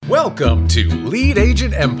Welcome to Lead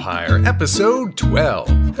Agent Empire, episode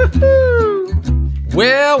 12.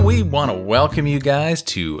 Well, we want to welcome you guys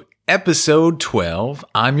to episode 12.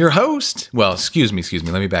 I'm your host. Well, excuse me.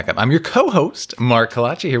 Let me back up. I'm your co-host, Mark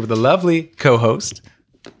Kalachi, here with a lovely co-host.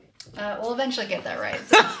 We'll eventually get that right.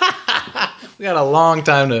 So. We got a long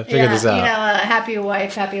time to figure this out. Happy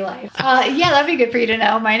wife, happy life. That'd be good for you to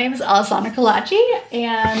know. My name is Alessandra Kalachi,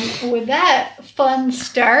 and with that fun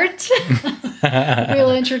start,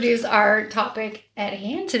 we'll introduce our topic at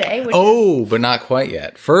hand today. But not quite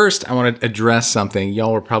yet. First, I want to address something.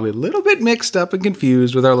 Y'all were probably a little bit mixed up and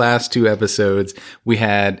confused with our last two episodes. We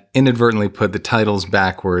had inadvertently put the titles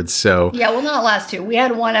backwards, so... Yeah, well, not last two. We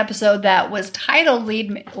had one episode that was titled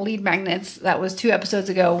Lead Magnets. That was 2 episodes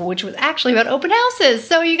ago, which was actually about open houses.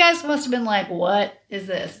 So you guys must have been like, what is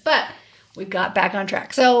this? But we got back on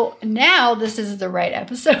track. So now this is the right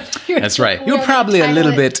episode. That's right. You're probably a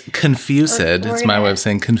little bit confused. It's my way of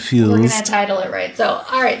saying confused. We're going to title it right. So,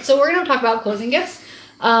 all right. So we're going to talk about closing gifts,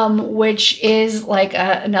 which is like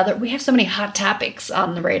another, we have so many hot topics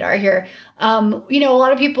on the radar here. A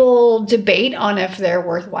lot of people debate on if they're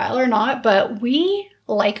worthwhile or not, but we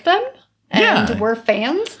like them and we're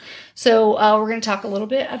fans. So we're going to talk a little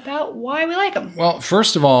bit about why we like them. Well,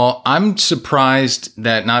 first of all, I'm surprised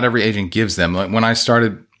that not every agent gives them. Like when I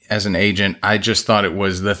started as an agent, I just thought it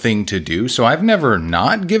was the thing to do. So I've never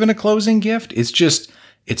not given a closing gift.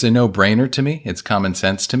 It's a no-brainer to me. It's common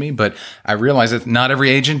sense to me. But I realize that not every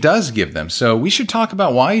agent does give them. So we should talk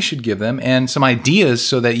about why you should give them and some ideas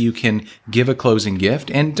so that you can give a closing gift.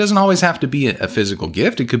 And it doesn't always have to be a physical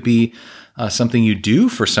gift. It could be something you do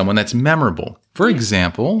for someone that's memorable. For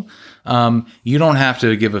example, you don't have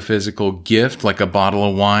to give a physical gift like a bottle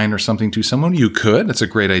of wine or something to someone. You could. That's a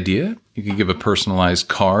great idea. You could give a personalized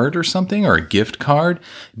card or something or a gift card.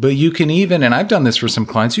 But you can even, and I've done this for some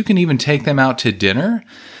clients, you can even take them out to dinner,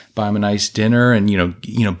 buy them a nice dinner and,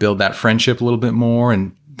 build that friendship a little bit more.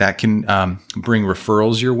 And that can bring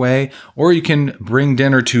referrals your way. Or you can bring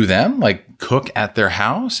dinner to them, like cook at their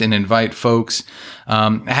house and invite folks,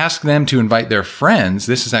 ask them to invite their friends.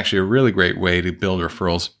 This is actually a really great way to build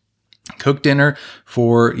referrals. Cook dinner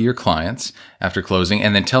for your clients after closing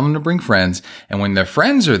and then tell them to bring friends. And when their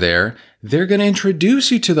friends are there, they're going to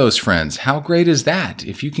introduce you to those friends. How great is that?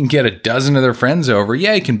 If you can get a dozen of their friends over,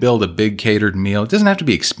 you can build a big catered meal. It doesn't have to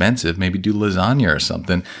be expensive. Maybe do lasagna or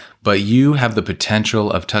something. But you have the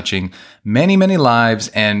potential of touching many, many lives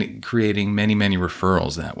and creating many, many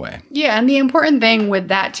referrals that way. Yeah, and the important thing with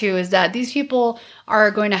that too is that these people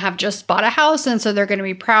are going to have just bought a house, and so they're going to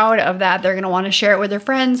be proud of that. They're going to want to share it with their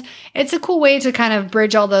friends. It's a cool way to kind of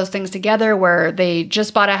bridge all those things together where they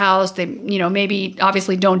just bought a house. They, maybe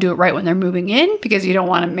obviously don't do it right when they're moving in because you don't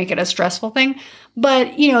want to make it a stressful thing.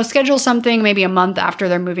 But, schedule something maybe a month after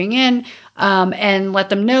they're moving in and let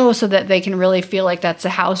them know so that they can really feel like that's a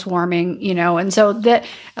housewarming, And so that,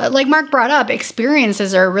 like Mark brought up,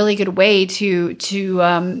 experiences are a really good way to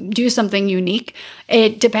do something unique.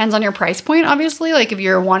 It depends on your price point, obviously. Like if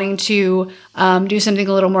you're wanting to do something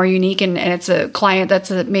a little more unique and it's a client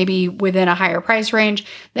that's maybe within a higher price range,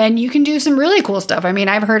 then you can do some really cool stuff. I mean,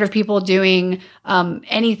 I've heard of people doing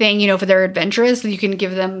anything, if they're adventurous, you can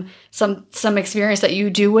give them some experience that you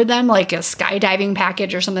do with them, like a skydiving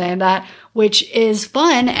package or something like that, which is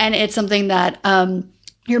fun. And it's something that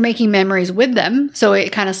you're making memories with them. So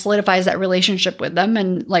it kind of solidifies that relationship with them.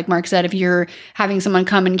 And like Mark said, if you're having someone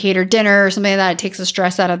come and cater dinner or something like that, it takes the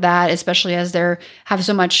stress out of that, especially as they're have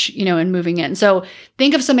so much, in moving in. So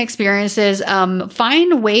think of some experiences,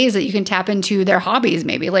 find ways that you can tap into their hobbies.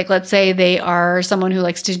 Maybe like, let's say they are someone who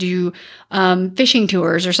likes to do fishing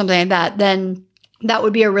tours or something like that. Then that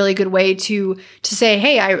would be a really good way to say,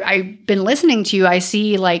 hey, I've been listening to you. I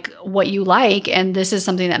see like what you like, and this is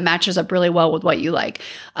something that matches up really well with what you like.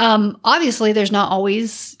 Obviously, there's not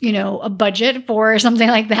always, a budget for something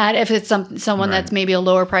like that if it's someone right. That's maybe a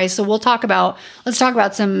lower price. So let's talk about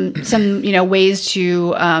some ways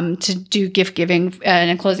to do gift giving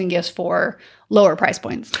and closing gifts for lower price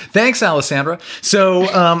points. Thanks, Alessandra. So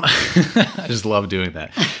I just love doing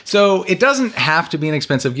that. So it doesn't have to be an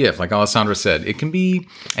expensive gift. Like Alessandra said, it can be,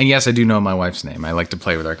 and yes, I do know my wife's name. I like to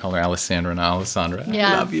play with her. I call her Alessandra, not Alessandra.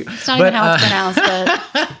 Yeah, I love you. It's not even how it's pronounced,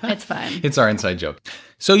 but it's fine. It's our inside joke.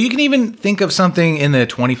 So you can even think of something in the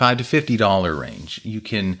 $25 to $50 range. You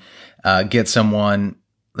can get someone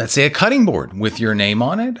let's say a cutting board with your name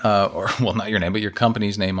on it, or well, not your name, but your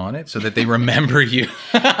company's name on it, so that they remember you.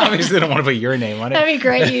 Obviously, they don't want to put your name on it. That'd be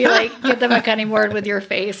great. You like get them a cutting board with your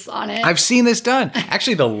face on it. I've seen this done.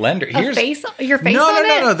 Actually, the lender Your face on it?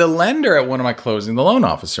 No. The lender at one of my closings, the loan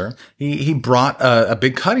officer, he brought a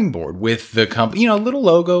big cutting board with the company, a little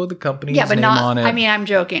logo, the company's name on it. I mean, I'm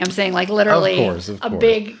joking. I'm saying like literally of course. a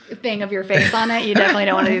big thing of your face on it. You definitely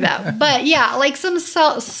don't want to do that. But yeah, like some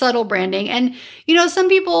subtle branding. And, some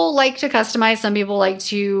people like to customize. Some people like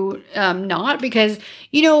to not, because,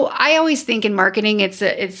 I always think in marketing,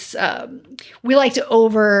 we like to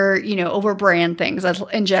over brand things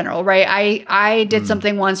in general, right? I did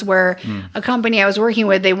something once where a company I was working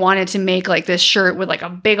with, they wanted to make like this shirt with like a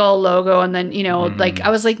big old logo. And then, like I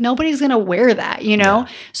was like, nobody's going to wear that, Yeah.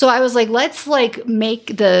 So I was like, let's like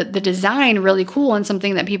make the design really cool and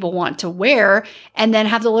something that people want to wear, and then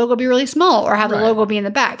have the logo be really small or have the logo be in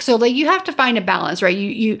the back. So like you have to find a balance, right?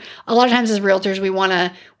 You a lot of times as realtors, we want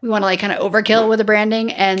to like kind of overkill with the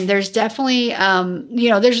branding, and there's definitely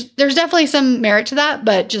there's definitely some merit to that,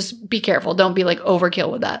 but just be careful. Don't be like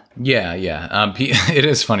overkill with that. Yeah. It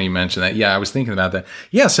is funny you mentioned that. Yeah, I was thinking about that.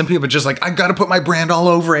 Yeah, some people are just like, I got to put my brand all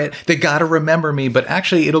over it. They got to remember me. But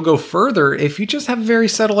actually, it'll go further if you just have very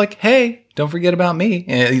subtle, like, hey, don't forget about me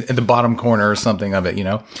at the bottom corner or something of it,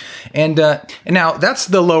 And now that's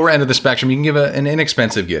the lower end of the spectrum. You can give an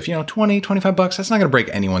inexpensive gift, $20, $25. That's not going to break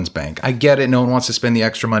anyone's bank. I get it. No one wants to spend the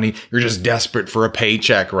extra money. You're just desperate for a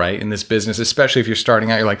paycheck, right? In this business, especially if you're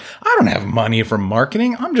starting out, you're like, I don't have money for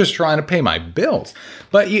marketing. I'm just trying to pay my bills.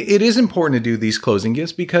 But it is important to do these closing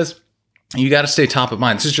gifts because you got to stay top of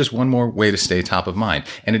mind. This is just one more way to stay top of mind.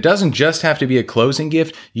 And it doesn't just have to be a closing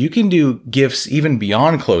gift. You can do gifts even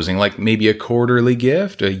beyond closing, like maybe a quarterly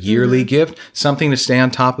gift, a yearly gift, something to stay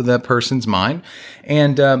on top of that person's mind.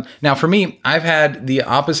 And now for me, I've had the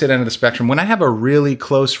opposite end of the spectrum. When I have a really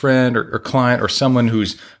close friend or client or someone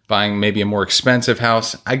who's buying maybe a more expensive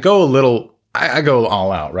house, I go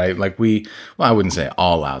all out, right? Like I wouldn't say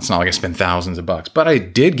all out. It's not like I spent thousands of bucks, but I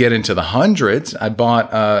did get into the hundreds. I bought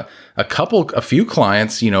a few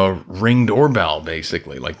clients, a Ring doorbell,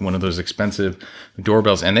 basically, like one of those expensive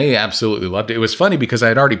doorbells. And they absolutely loved it. It was funny because I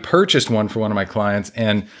had already purchased one for one of my clients.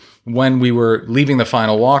 And when we were leaving the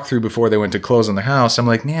final walkthrough before they went to close on the house, I'm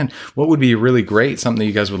like, man, what would be really great, something that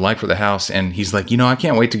you guys would like for the house? And he's like, I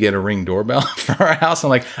can't wait to get a Ring doorbell for our house.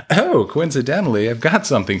 I'm like, oh, coincidentally, I've got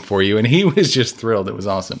something for you. And he was just thrilled. It was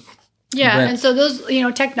awesome. Yeah. And so those,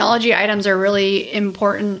 technology items are really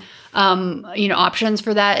important, options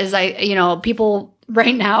for that. Is people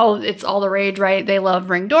right now, it's all the rage, right? They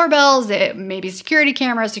love Ring doorbells, maybe security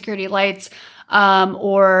cameras, security lights,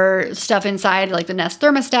 or stuff inside like the Nest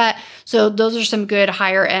thermostat. So those are some good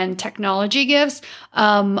higher end technology gifts.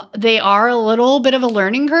 They are a little bit of a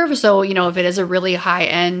learning curve. So, if it is a really high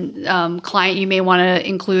end client, you may want to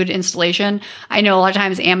include installation. I know a lot of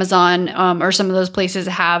times Amazon or some of those places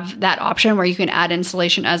have that option where you can add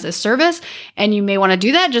installation as a service, and you may want to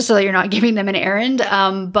do that just so that you're not giving them an errand.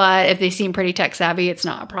 But if they seem pretty tech savvy, it's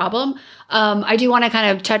not a problem. I do want to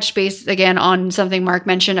kind of touch base again on something Mark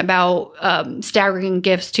mentioned about staggering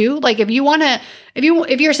gifts too. Like if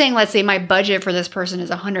you're saying, let's say my budget for this person is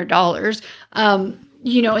 $100,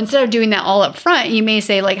 instead of doing that all up front, you may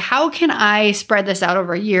say like, how can I spread this out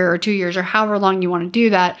over a year or 2 years or however long you want to do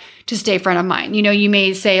that to stay front of mind? You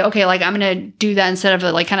may say, okay, like I'm going to do that instead of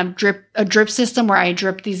a drip system where I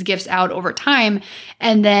drip these gifts out over time.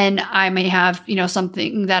 And then I may have,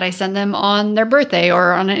 something that I send them on their birthday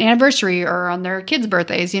or on an anniversary or on their kids'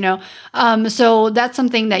 birthdays, So that's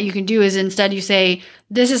something that you can do is instead you say,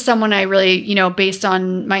 this is someone I really, based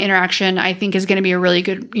on my interaction, I think is going to be a really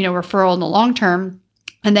good, referral in the long term.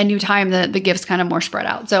 And then you time the gifts kind of more spread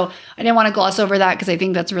out. So I didn't want to gloss over that because I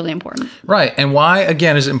think that's really important. Right. And why,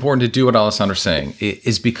 again, is it important to do what Alessandra's saying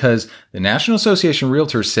is because the National Association of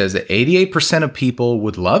Realtors says that 88% of people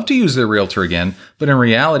would love to use their realtor again, but in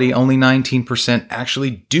reality, only 19%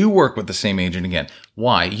 actually do work with the same agent again.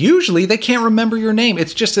 Why? Usually they can't remember your name.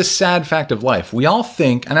 It's just a sad fact of life. We all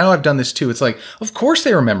think, and I know I've done this too, it's like, of course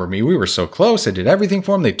they remember me. We were so close. I did everything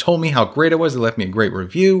for them. They told me how great it was. They left me a great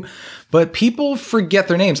review. But people forget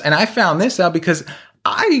their names. And I found this out because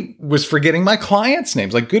I was forgetting my clients'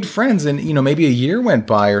 names, like good friends. And, maybe a year went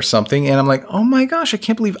by or something. And I'm like, oh my gosh, I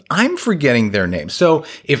can't believe I'm forgetting their name. So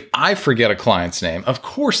if I forget a client's name, of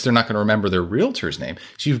course, they're not going to remember their realtor's name.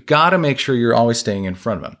 So you've got to make sure you're always staying in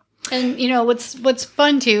front of them. And what's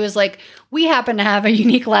fun too is like we happen to have a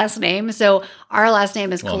unique last name. So our last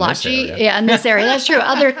name is Kalachi. Yeah, in this area. That's true.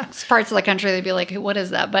 Other parts of the country, they'd be like, what is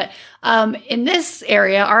that? But in this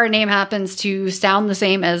area, our name happens to sound the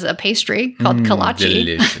same as a pastry called Kalachi.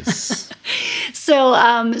 Delicious.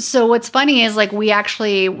 So what's funny is like we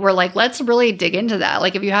actually were like, let's really dig into that.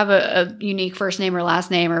 Like if you have a unique first name or last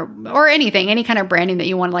name or anything, any kind of branding that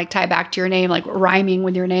you want to like tie back to your name, like rhyming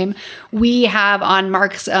with your name, we have on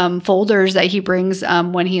Mark's folders that he brings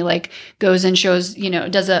when he like goes and shows,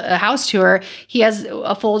 does a house tour. He has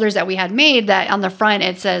folders that we had made that on the front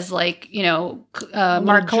it says like,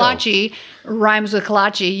 Mark Kalachi rhymes with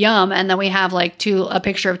kolache, yum, and then we have like a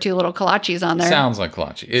picture of two little kolachis on there. Sounds like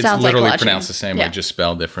kolache. It's literally like pronounced the same way, just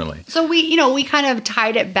spelled differently. So we kind of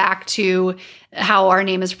tied it back to how our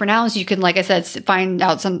name is pronounced. You can, like I said, figure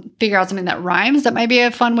out something that rhymes. That might be a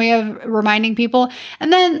fun way of reminding people.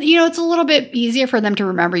 And then, it's a little bit easier for them to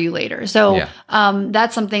remember you later. So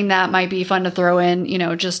that's something that might be fun to throw in,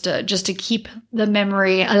 just to keep the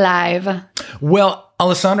memory alive. Well,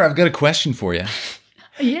 Alessandra, I've got a question for you.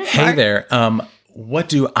 Yes, hey Mark. there. What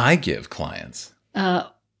do I give clients? I'm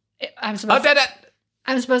supposed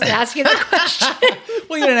to ask you the question.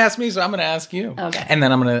 Well, you didn't ask me, so I'm going to ask you. Okay. And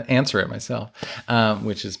then I'm going to answer it myself,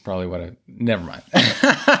 which is probably never mind.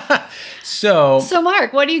 So,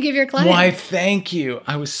 Mark, what do you give your clients? Why, thank you.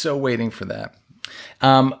 I was so waiting for that.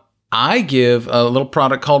 I give a little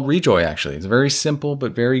product called Rejoy, actually. It's a very simple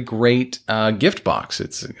but very great gift box.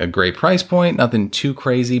 It's a great price point, nothing too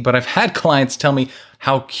crazy, but I've had clients tell me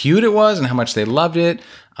how cute it was and how much they loved it.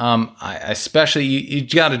 I especially, you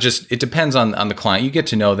got to it depends on the client. You get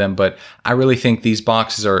to know them, but I really think these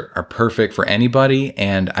boxes are perfect for anybody,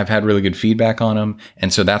 and I've had really good feedback on them.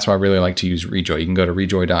 And so that's why I really like to use Rejoy. You can go to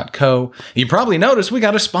rejoy.co. You probably noticed we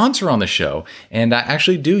got a sponsor on the show, and I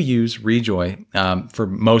actually do use Rejoy for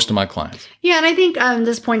most of my clients. Yeah, and I think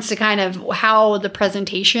this points to kind of how the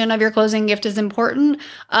presentation of your closing gift is important,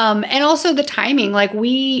 and also the timing. Like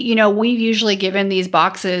we've usually given these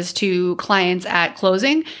boxes to clients at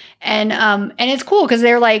closing. And it's cool because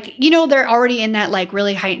they're like, they're already in that like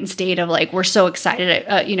really heightened state of like, we're so excited,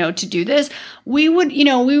 to do this. We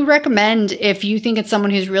would recommend if you think it's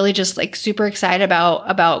someone who's really just like super excited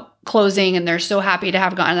about closing and they're so happy to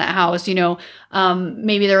have gotten that house,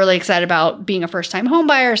 maybe they're really excited about being a first-time home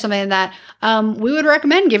buyer or something like that. We would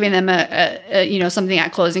recommend giving them a something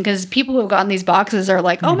at closing, because people who have gotten these boxes are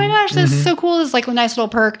like, oh my gosh, this is so cool. It's like a nice little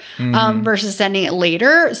perk, versus sending it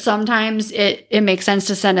later. Sometimes it makes sense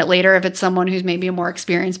to send it later if it's someone who's maybe a more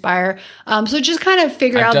experienced buyer. So just kind of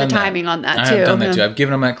figure out the timing on that too. I've done that too. I've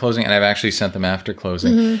given them at closing, and I've actually sent them after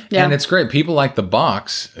closing. And it's great. People like the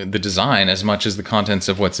box, the design, as much as the contents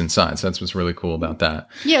of what's inside. So that's what's really cool about that.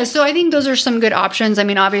 Yeah. So I think those are some good options. I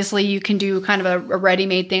mean, obviously you can do kind of a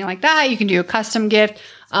ready-made thing like that. You can do a custom gift.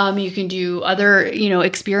 You can do other,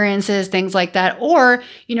 experiences, things like that. Or,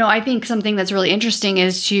 I think something that's really interesting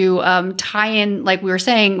is to tie in, like we were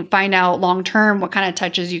saying, find out long-term what kind of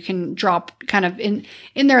touches you can drop kind of in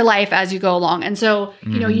their life as you go along. And so,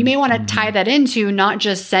 you may want to tie that into not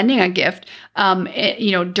just sending a gift,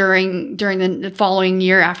 during the following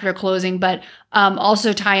year after closing, but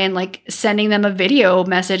also tie in like sending them a video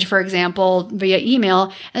message, for example, via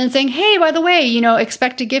email, and then saying, hey, by the way,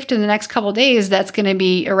 expect a gift in the next couple of days that's going to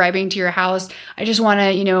be arriving to your house. I just want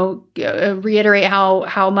to, reiterate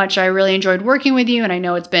how much I really enjoyed working with you. And I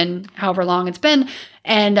know it's been however long it's been.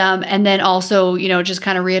 And then also, just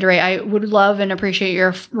kind of reiterate, I would love and appreciate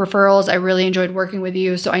your referrals. I really enjoyed working with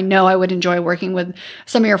you. So I know I would enjoy working with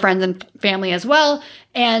some of your friends and family as well.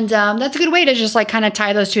 And that's a good way to just like kind of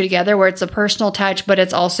tie those two together, where it's a personal touch, but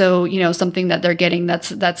it's also, something that they're getting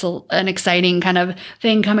that's an exciting kind of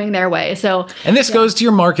thing coming their way. So, and this goes to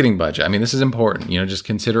your marketing budget. I mean, this is important. Just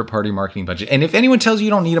consider it part of your marketing budget. And if anyone tells you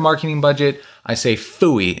don't need a marketing budget, I say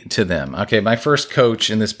phooey to them. Okay, my first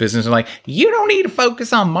coach in this business are like, you don't need to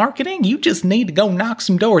focus on marketing. You just need to go knock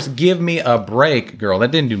some doors. Give me a break, girl.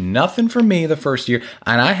 That didn't do nothing for me the first year.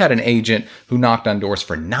 And I had an agent who knocked on doors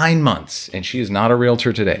for 9 months, and she is not a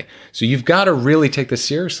realtor today. So you've got to really take this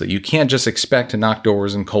seriously. You can't just expect to knock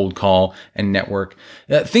doors and cold call and network.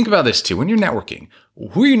 Think about this too. When you're networking,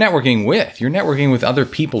 who are you networking with? You're networking with other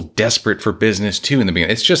people desperate for business too in the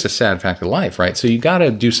beginning. It's just a sad fact of life, right? So you got to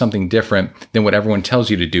do something different than what everyone tells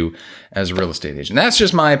you to do as a real estate agent. That's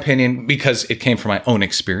just my opinion because it came from my own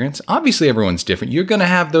experience. Obviously, everyone's different. You're going to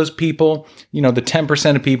have those people, the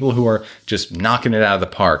 10% of people who are just knocking it out of the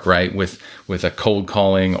park, right? With a cold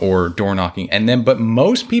calling or door knocking. But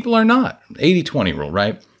most people are not. 80-20 rule,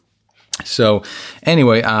 right? So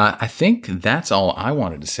anyway, I think that's all I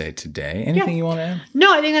wanted to say today. Anything you want to add?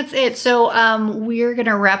 No, I think that's it. So we're going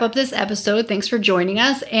to wrap up this episode. Thanks for joining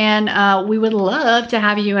us. And we would love to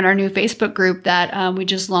have you in our new Facebook group that we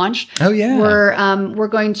just launched. Oh, yeah. We're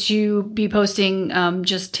going to be posting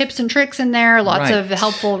just tips and tricks in there, lots of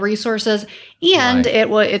helpful resources. And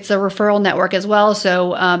it's a referral network as well.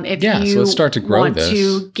 So if you let's start to grow want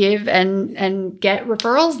to give and get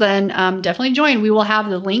referrals, then definitely join. We will have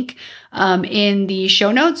the link in the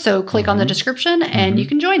show notes. So click on the description and you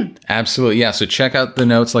can join. Absolutely. Yeah. So check out the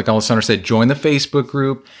notes. Like Alessandra said, join the Facebook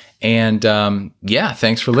group. And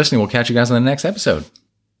thanks for listening. We'll catch you guys on the next episode.